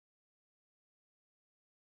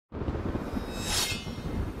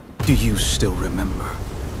Do you still remember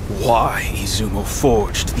why Izumo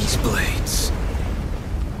forged these blades?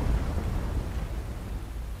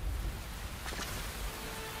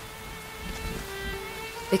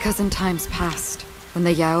 Because in times past, when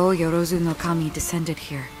the Yao Yorozu no Kami descended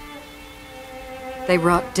here, they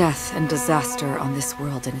wrought death and disaster on this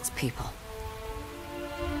world and its people.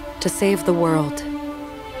 To save the world,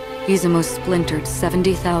 Izumo splintered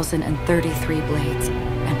 70,033 blades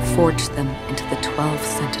and forged them into the 12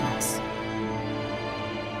 Sentinels.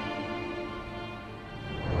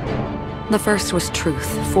 The first was truth,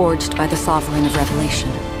 forged by the Sovereign of Revelation.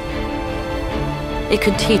 It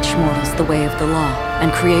could teach mortals the way of the law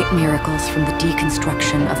and create miracles from the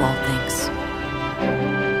deconstruction of all things.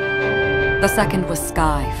 The second was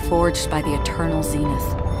sky, forged by the eternal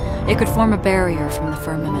zenith. It could form a barrier from the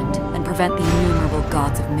firmament and prevent the innumerable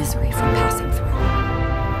gods of misery from passing through.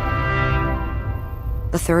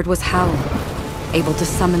 The third was howl, able to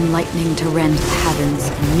summon lightning to rend the heavens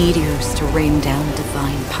and meteors to rain down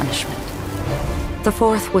divine punishment. The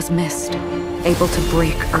fourth was mist, able to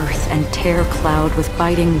break earth and tear cloud with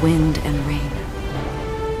biting wind and rain.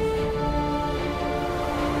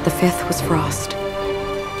 The fifth was frost,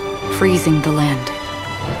 freezing the land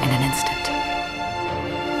in an instant.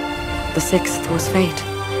 The sixth was fate,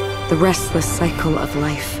 the restless cycle of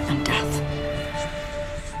life and death.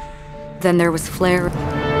 Then there was flare,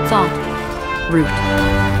 thought, root,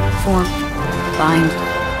 form, bind,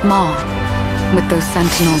 maw. With those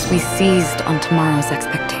sentinels, we seized on tomorrow's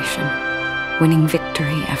expectation, winning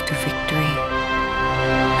victory after victory,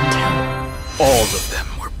 until... All of them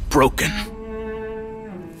were broken.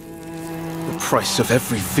 The price of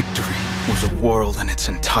every victory was a world in its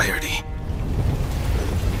entirety.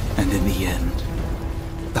 And in the end,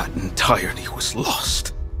 that entirety was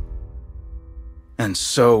lost. And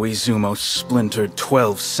so Izumo splintered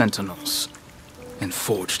 12 sentinels and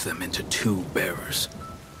forged them into 2 bearers.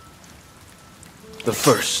 The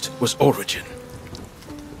first was origin.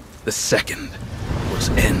 The second was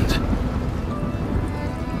end.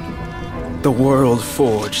 The world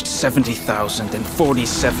forged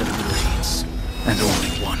 70,047 blades, and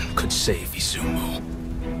only one could save Izumo.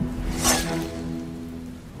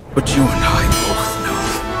 But you and I both know,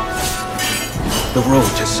 the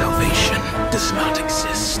road to salvation does not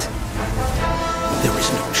exist. There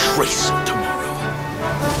is no trace of tomorrow.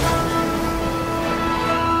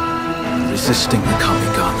 Resisting the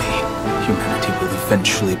Kamigami, humanity will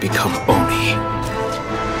eventually become Oni.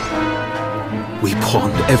 We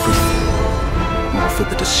pawned everything, all for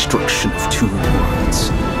the destruction of 2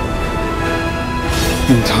 worlds.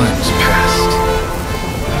 In times past,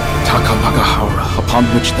 Takamagahara, upon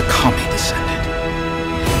which the Kami descended,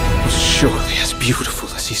 was surely as beautiful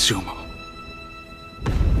as Izumo.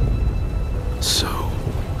 So,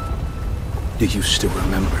 do you still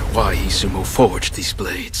remember why Izumo forged these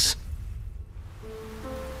blades?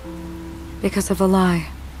 Because of a lie.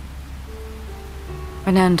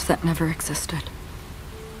 An end that never existed.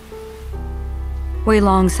 We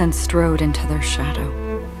long since strode into their shadow.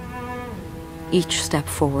 Each step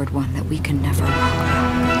forward one that we can never walk back.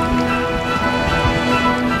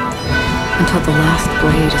 Until the last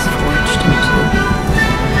blade is forged into...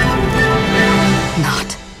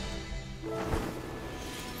 not.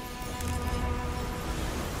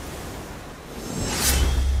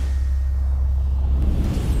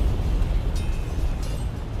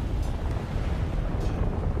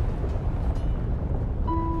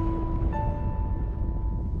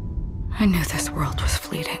 I knew this world was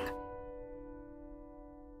fleeting.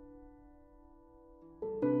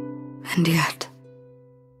 And yet...